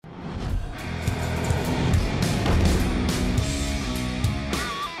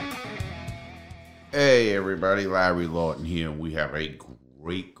Hey everybody, Larry Lawton here. We have a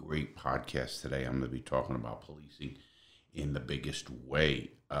great podcast today. I'm going to be talking about policing in the biggest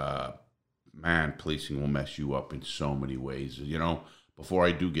way. Man, policing will mess you up in so many ways. Before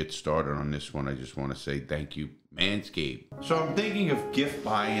I do get started on this one, I just want to say thank you, Manscaped. So I'm thinking of gift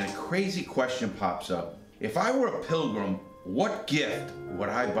buying and a crazy question pops up. If I were a pilgrim, what gift would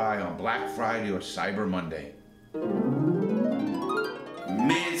I buy on Black Friday or Cyber Monday?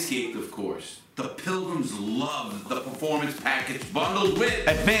 Manscaped, of course. The pilgrims love the performance package bundled with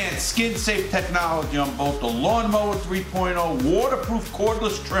advanced skin-safe technology on both the Lawnmower 3.0 waterproof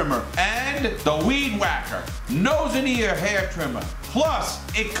cordless trimmer and the Weed Whacker nose and ear hair trimmer. Plus,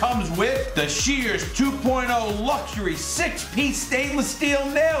 it comes with the Shears 2.0 luxury 6-piece stainless steel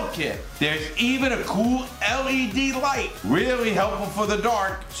nail kit. There's even a cool LED light, really helpful for the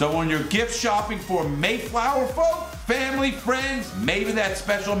dark. So when you're gift shopping for Mayflower folk, family, friends, maybe that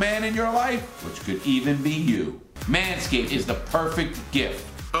special man in your life, which could even be you, Manscaped is the perfect gift.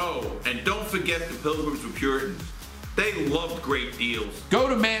 Oh, and don't forget the Pilgrims were Puritans. They loved great deals. Go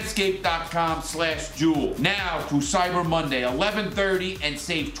to manscaped.com/Jewel now through Cyber Monday, 11/30, and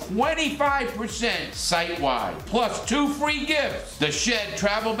save 25% site-wide. Plus 2 free gifts: the Shed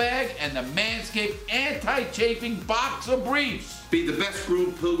travel bag and the Manscaped anti-chafing box of briefs. Be the best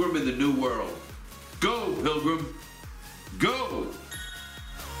groomed pilgrim in the new world. Go, pilgrim. Go!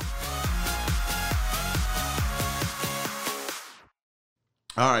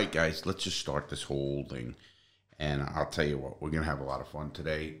 All right, guys, let's just start this whole thing. And I'll tell you what, we're going to have a lot of fun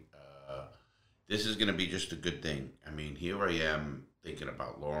today. This is going to be just a good thing. I mean, here I am thinking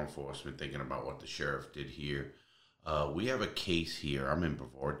about law enforcement, thinking about what the sheriff did here. We have a case here. I'm in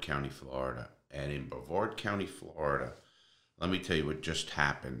Brevard County, Florida. And in Brevard County, Florida, let me tell you what just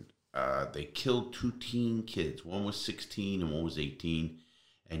happened. They killed 2 teen kids. One was 16 and one was 18.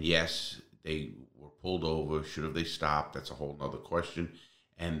 And yes, they were pulled over. Should have they stopped? That's a whole nother question.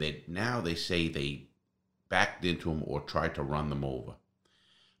 And now they say they backed into them or tried to run them over.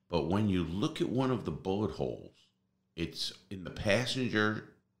 But when you look at one of the bullet holes, it's in the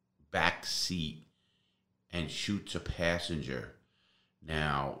passenger back seat and shoots a passenger.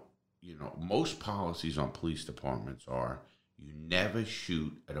 Now, most policies on police departments are you never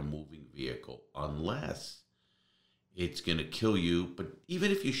shoot at a moving vehicle unless it's going to kill you. But even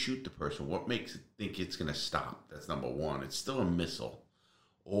if you shoot the person, what makes it think it's going to stop? That's number one. It's still a missile.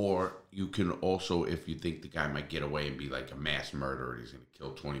 Or you can also, if you think the guy might get away and be like a mass murderer, he's going to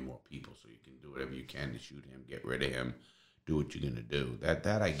kill 20 more people, so you can do whatever you can to shoot him, get rid of him, do what you're going to do.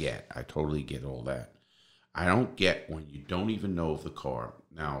 That I get. I totally get all that. I don't get when you don't even know of the car.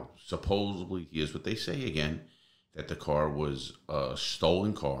 Now, supposedly, here's what they say again, that the car was a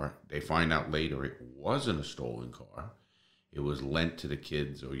stolen car. They find out later it wasn't a stolen car. It was lent to the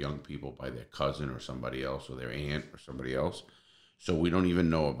kids or young people by their cousin or somebody else or their aunt or somebody else. So we don't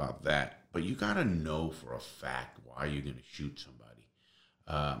even know about that. But you got to know for a fact why you're going to shoot somebody.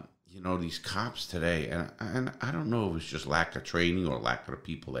 These cops today, and I don't know if it's just lack of training or lack of the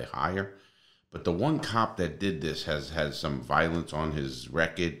people they hire, but the one cop that did this has some violence on his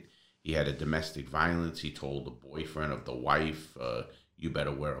record. He had a domestic violence. He told the boyfriend of the wife, you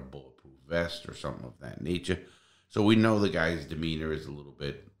better wear a bulletproof vest or something of that nature. So we know the guy's demeanor is a little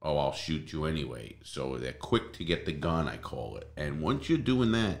bit, I'll shoot you anyway. So they're quick to get the gun, I call it. And once you're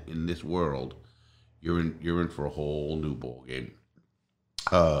doing that in this world, you're in for a whole new ball game.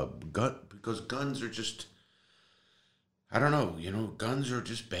 Because guns are just, I don't know, guns are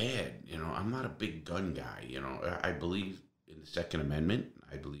just bad. I'm not a big gun guy. I believe in the Second Amendment.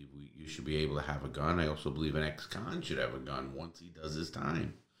 I believe you should be able to have a gun. I also believe an ex-con should have a gun once he does his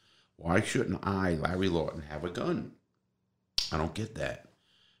time. Why shouldn't I, Larry Lawton, have a gun? I don't get that.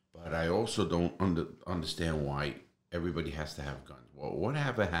 But I also don't understand why everybody has to have guns. Well,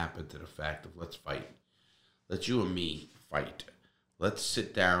 whatever happened to the fact of let's fight? Let you and me fight. Let's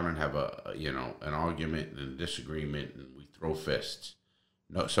sit down and have an argument and a disagreement and we throw fists.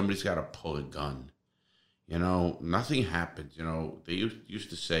 No, somebody's got to pull a gun. Nothing happens. They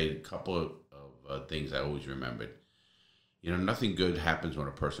used to say a couple of things I always remembered. Nothing good happens when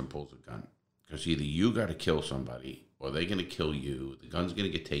a person pulls a gun. Because either you got to kill somebody or they're going to kill you. The gun's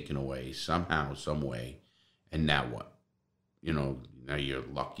going to get taken away somehow, some way. And now what? Now you're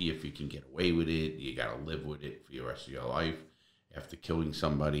lucky if you can get away with it. You got to live with it for the rest of your life after killing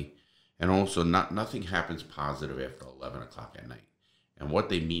somebody. And also, nothing happens positive after 11 o'clock at night. And what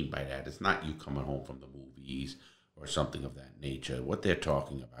they mean by that is not you coming home from the movies or something of that nature. What they're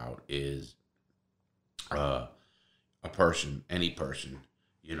talking about is a person, any person,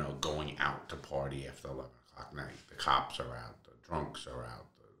 going out to party after 11 o'clock night. The cops are out, the drunks are out,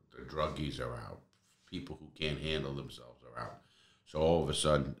 the druggies are out, people who can't handle themselves around. So all of a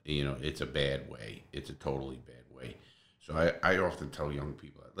sudden, it's a bad way. It's a totally bad way. So I often tell young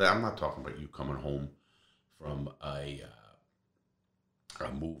people, I'm not talking about you coming home from a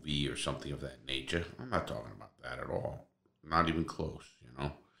movie or something of that nature. I'm not talking about that at all. Not even close,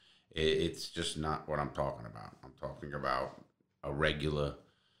 It's just not what I'm talking about. I'm talking about a regular,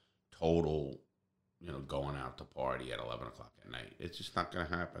 total, going out to party at 11 o'clock at night. It's just not going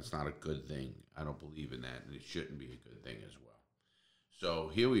to happen. It's not a good thing. I don't believe in that, and it shouldn't be a good thing as well. So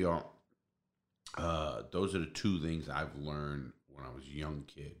here we are. Those are the two things I've learned when I was a young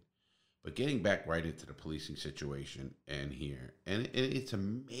kid. But getting back right into the policing situation and here, and it's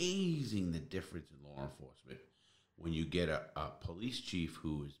amazing the difference in law enforcement when you get a police chief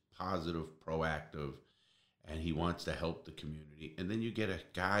who is positive, proactive, and he wants to help the community, and then you get a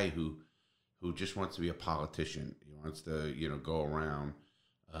guy who just wants to be a politician. He wants to, go around,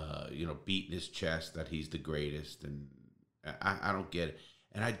 beating his chest that he's the greatest, and I don't get it.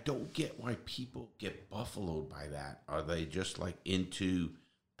 And I don't get why people get buffaloed by that. Are they just like into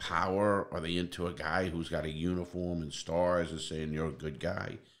power? Are they into a guy who's got a uniform and stars and saying you're a good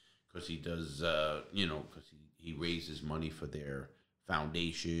guy because he does, because he raises money for their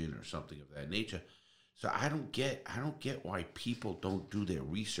foundation or something of that nature? So I don't get why people don't do their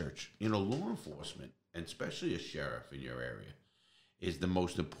research. Law enforcement, and especially a sheriff in your area, is the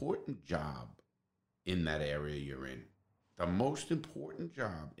most important job in that area you're in. The most important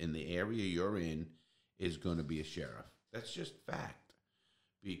job in the area you're in is going to be a sheriff. That's just fact,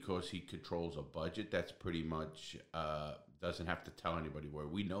 because he controls a budget that's pretty much doesn't have to tell anybody where.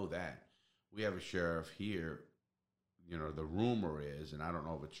 We know that. We have a sheriff here. The rumor is, and I don't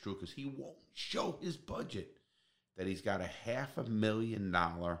know if it's true, because he won't show his budget, that he's got a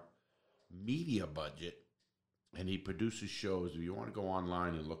 $500,000 media budget, and he produces shows. If you want to go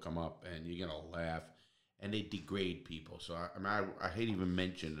online and look them up, and you're going to laugh, and they degrade people. So, I hate even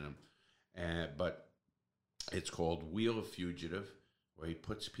mentioning them, but it's called Wheel of Fugitive, where he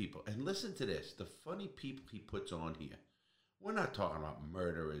puts people, and listen to this, the funny people he puts on here. We're not talking about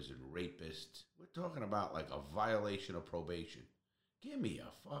murderers and rapists. We're talking about like a violation of probation. Give me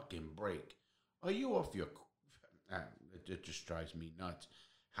a fucking break. Are you off your... It just drives me nuts.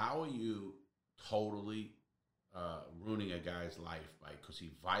 How are you totally ruining a guy's life because he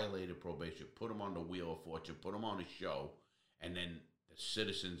violated probation, put him on the Wheel of Fortune, put him on a show, and then the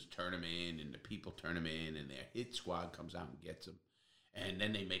citizens turn him in and the people turn him in and their hit squad comes out and gets him. And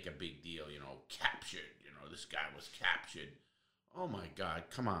then they make a big deal, captured. This guy was captured. Oh, my God,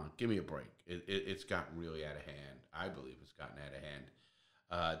 come on, give me a break. It's gotten really out of hand. I believe it's gotten out of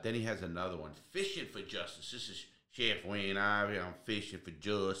hand. Then he has another one, Fishing for Justice. This is Sheriff Wayne Ivey. I'm fishing for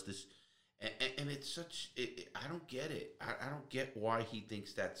justice. And it's such, I don't get it. I don't get why he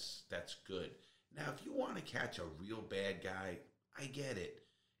thinks that's good. Now, if you want to catch a real bad guy, I get it.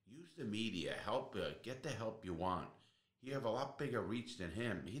 Use the media. Get the help you want. You have a lot bigger reach than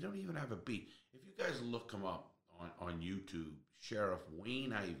him. He don't even have a beat. If you guys look him up on YouTube, Sheriff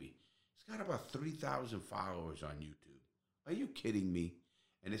Wayne Ivey, he's got about 3,000 followers on YouTube. Are you kidding me?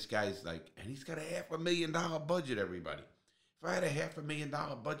 And this guy's like, and he's got a $500,000 budget, everybody. If I had a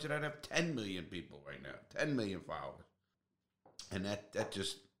 $500,000 budget, I'd have 10 million people right now, 10 million followers. And that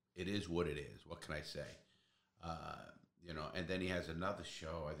just, it is what it is. What can I say? And then he has another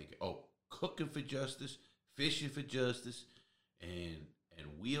show, I think, Cooking for Justice, Fishing for Justice, and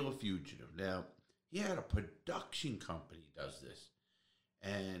Wheel of Fugitive. Now, he had a production company does this,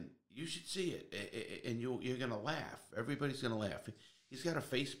 and you should see it, and you're going to laugh. Everybody's going to laugh. He's got a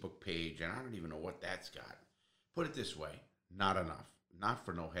Facebook page, and I don't even know what that's got. Put it this way, not enough. Not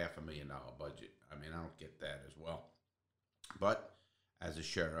for no $500,000 budget. I mean, I don't get that as well. But as a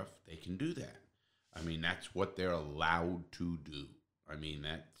sheriff, they can do that. I mean, that's what they're allowed to do. I mean,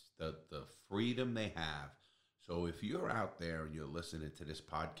 that's the freedom they have. So if you're out there and you're listening to this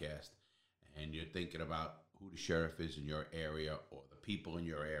podcast and you're thinking about who the sheriff is in your area or the people in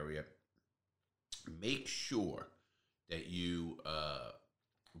your area, make sure that you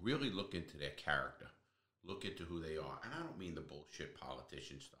really look into their character. Look into who they are. And I don't mean the bullshit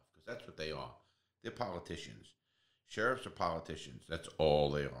politician stuff, because that's what they are. They're politicians. Sheriffs are politicians. That's all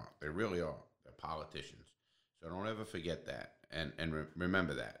they are. They really are. They're politicians. So don't ever forget that. And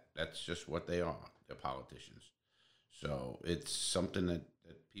remember that. That's just what they are. They're politicians. So it's something that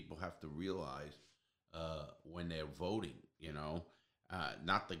people have to realize when they're voting,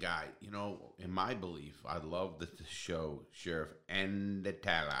 not the guy. In my belief, I love the show Sheriff Andy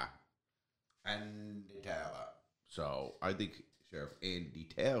Taylor. So I think Sheriff Andy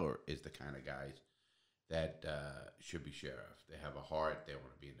Taylor is the kind of guys that should be sheriff. They have a heart. They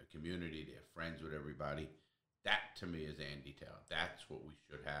want to be in the community. They're friends with everybody. That, to me, is Andy Taylor. That's what we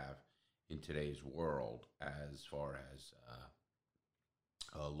should have in today's world as far as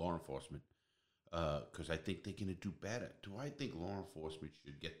law enforcement. Because I think they're going to do better. Do I think law enforcement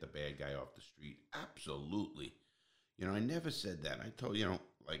should get the bad guy off the street? Absolutely. I never said that. I told,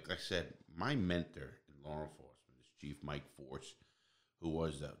 like I said, my mentor in law enforcement is Chief Mike Force, who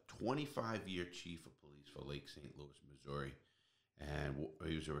was a 25-year chief of police for Lake St. Louis, Missouri. And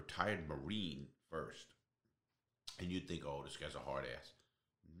he was a retired Marine first. And you'd think, oh, this guy's a hard ass.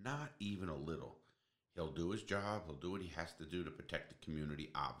 Not even a little. He'll do his job. He'll do what he has to do to protect the community,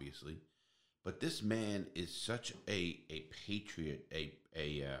 obviously. But this man is such a patriot, a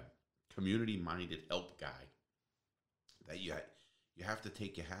community-minded help guy that you have to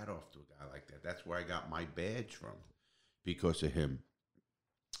take your hat off to a guy like that. That's where I got my badge from, because of him.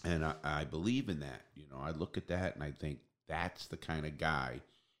 And I believe in that. I look at that and I think that's the kind of guy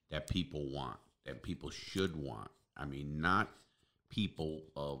that people want, that people should want. I mean, not people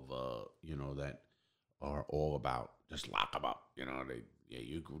of, that are all about just lock them up.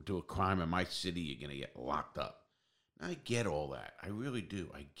 You do a crime in my city, you're going to get locked up. Now, I get all that. I really do.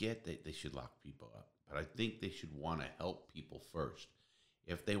 I get that they should lock people up. But I think they should want to help people first.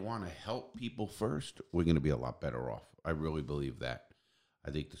 If they want to help people first, we're going to be a lot better off. I really believe that.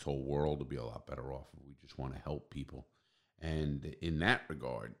 I think this whole world will be a lot better off if we just want to help people. And in that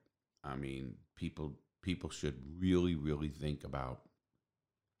regard, I mean, people should really, really think about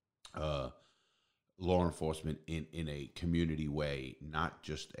law enforcement in a community way, not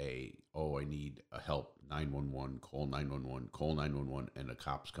just I need a help, 911, call 911, and the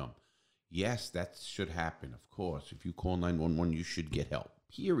cops come. Yes, that should happen, of course. If you call 911, you should get help,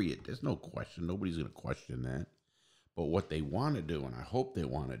 period. There's no question. Nobody's going to question that. But what they want to do, and I hope they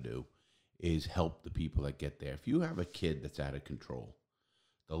want to do, is help the people that get there. If you have a kid that's out of control,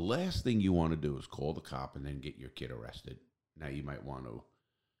 the last thing you want to do is call the cop and then get your kid arrested. Now, you might want to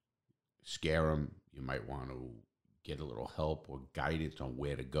scare them. You might want to get a little help or guidance on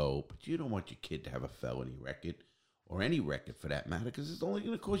where to go. But you don't want your kid to have a felony record, or any record for that matter, because it's only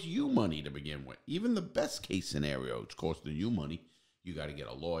going to cost you money to begin with. Even the best case scenario, it's costing you money. You got to get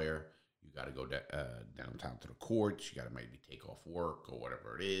a lawyer. You got to go downtown to the courts. You got to maybe take off work or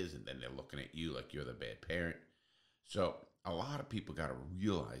whatever it is, and then they're looking at you like you're the bad parent. So a lot of people got to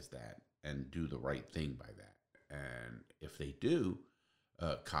realize that and do the right thing by that. And if they do,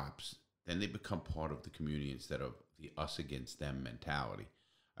 cops, then they become part of the community instead of the us against them mentality.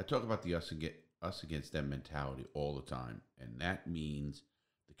 I talk about the us against them mentality all the time, and that means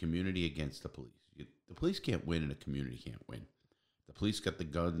the community against the police. The police can't win and the community can't win. The police got the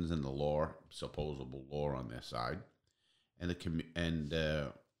guns and the law, supposable law, on their side, and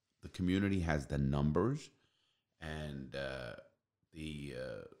the community has the numbers and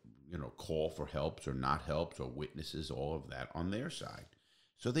call for helps or not helps or witnesses, all of that on their side.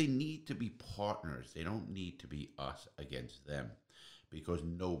 So they need to be partners. They don't need to be us against them, because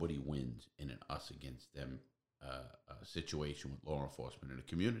nobody wins in an us against them situation with law enforcement in a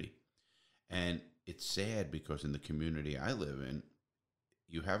community. And it's sad, because in the community I live in,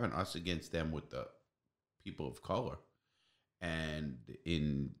 you have an us against them with the people of color. And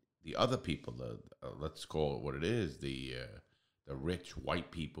in the other people, let's call it what it is, the rich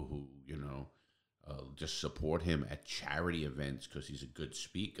white people who, just support him at charity events because he's a good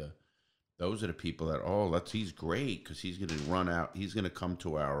speaker. Those are the people that, he's great because he's going to run out. He's going to come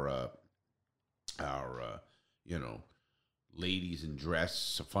to our ladies in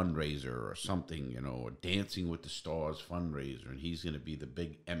dress fundraiser or something, or Dancing with the Stars fundraiser, and he's going to be the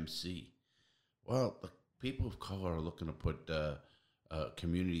big MC. Well, the people of color are looking to put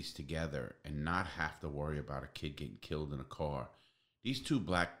communities together and not have to worry about a kid getting killed in a car. These two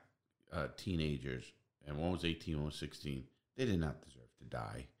black teenagers, and one was 18, one was 16, they did not deserve to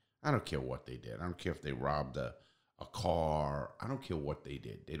die. I don't care what they did. I don't care if they robbed a car. I don't care what they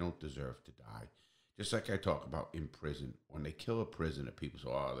did. They don't deserve to die. Just like I talk about in prison. When they kill a prisoner, people say,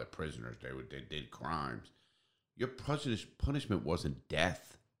 oh, they're prisoners. They did crimes. Your punishment wasn't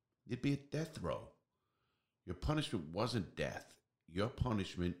death. It'd be a death row. Your punishment wasn't death. Your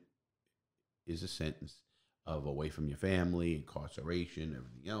punishment is a sentence of away from your family, incarceration,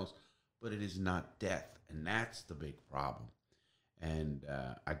 everything else. But it is not death. And that's the big problem. And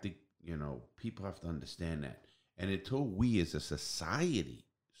I think, people have to understand that. And until we as a society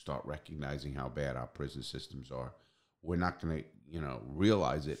start recognizing how bad our prison systems are, we're not going to,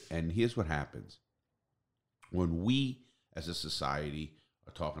 realize it. And here's what happens. When we as a society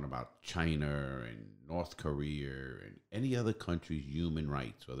are talking about China and North Korea and any other country's human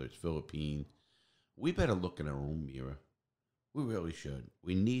rights, whether it's Philippines, we better look in our own mirror. We really should.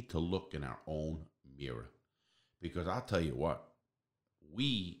 We need to look in our own mirror. Because I'll tell you what,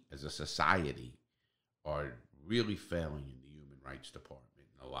 we as a society are really failing in the human rights department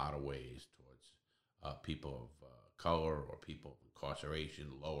in a lot of ways towards people of color or people of incarceration,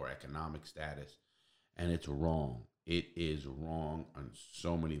 lower economic status. And it's wrong. It is wrong on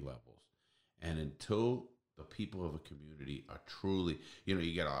so many levels. And until the people of a community are truly, you know,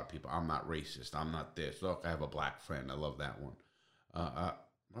 you get a lot of people, I'm not racist, I'm not this. Look, I have a black friend, I love that one. I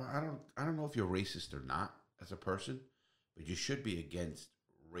don't know if you're racist or not as a person, but you should be against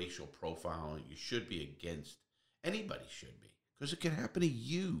racial profiling. You should be against, anybody should be, because it can happen to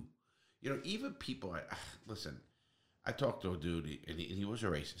you. You know, even people, listen, I talked to a dude, and he was a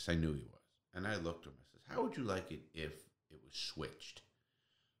racist. I knew he was. And I looked at him, I says, how would you like it if it was switched?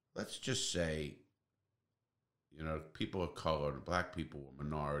 Let's just say, you know, people of color, black people were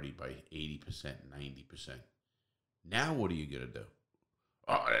minority by 80%, 90%. Now what are you going to do?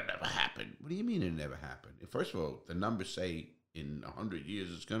 Oh, that never happened. What do you mean it never happened? First of all, the numbers say in 100 years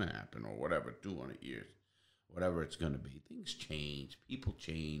it's going to happen, or whatever, 200 years, whatever it's going to be. Things change. People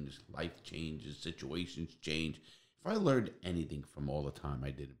change. Life changes. Situations change. If I learned anything from all the time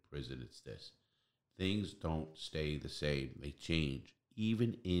I did in prison, it's this. Things don't stay the same. They change.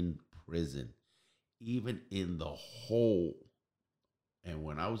 Even in prison. Even in the hole. And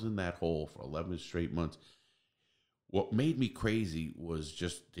when I was in that hole for 11 straight months, what made me crazy was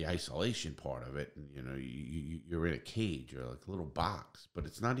just the isolation part of it. And, you know, you're in a cage, you're like a little box. But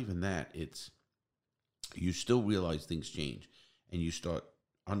it's not even that. It's, you still realize things change. And you start,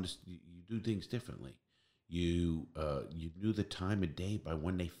 you do things differently. You knew the time of day by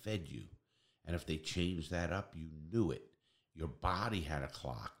when they fed you. And if they changed that up, you knew it. Your body had a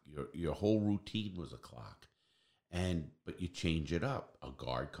clock. Your whole routine was a clock. But you change it up. A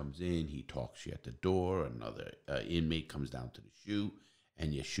guard comes in, he talks to you at the door. Another inmate comes down to the chute,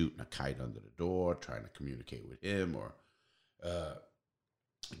 and you're shooting a kite under the door, trying to communicate with him, or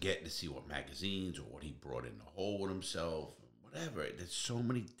getting to see what magazines or what he brought in the hole with himself, whatever. There's so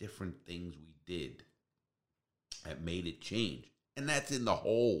many different things we did that made it change. And that's in the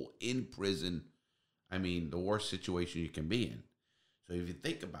hole, in prison. I mean, the worst situation you can be in. So if you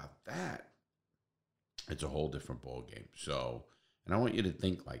think about that, it's a whole different ball game. So, and I want you to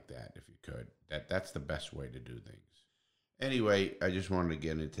think like that, if you could. That's the best way to do things. Anyway, I just wanted to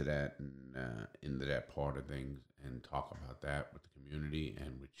get into that and into that part of things and talk about that with the community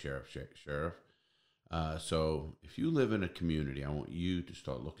and with Sheriff. So if you live in a community, I want you to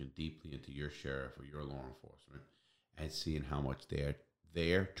start looking deeply into your sheriff or your law enforcement and seeing how much they're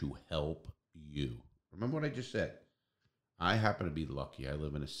there to help you. Remember what I just said. I happen to be lucky. I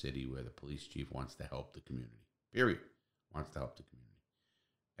live in a city where the police chief wants to help the community. Period. Wants to help the community.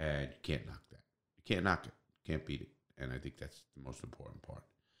 And you can't knock that. You can't knock it. You can't beat it. And I think that's the most important part.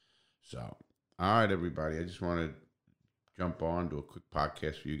 So, all right, everybody. I just want to jump on, do a quick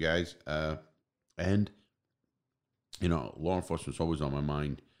podcast for you guys. And, you know, law enforcement's always on my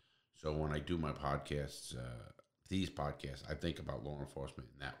mind. So when I do my podcasts, these podcasts, I think about law enforcement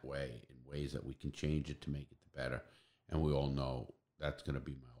in that way, in ways that we can change it to make it better. And we all know that's going to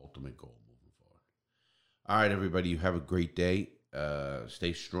be my ultimate goal moving forward. All right, everybody, you have a great day.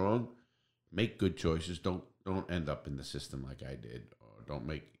 Stay strong. Make good choices. Don't end up in the system like I did, or don't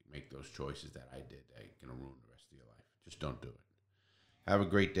make those choices that I did that are going to ruin the rest of your life. Just don't do it. Have a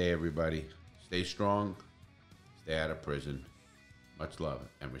great day, everybody. Stay strong. Stay out of prison. Much love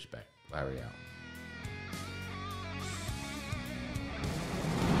and respect. Larry out.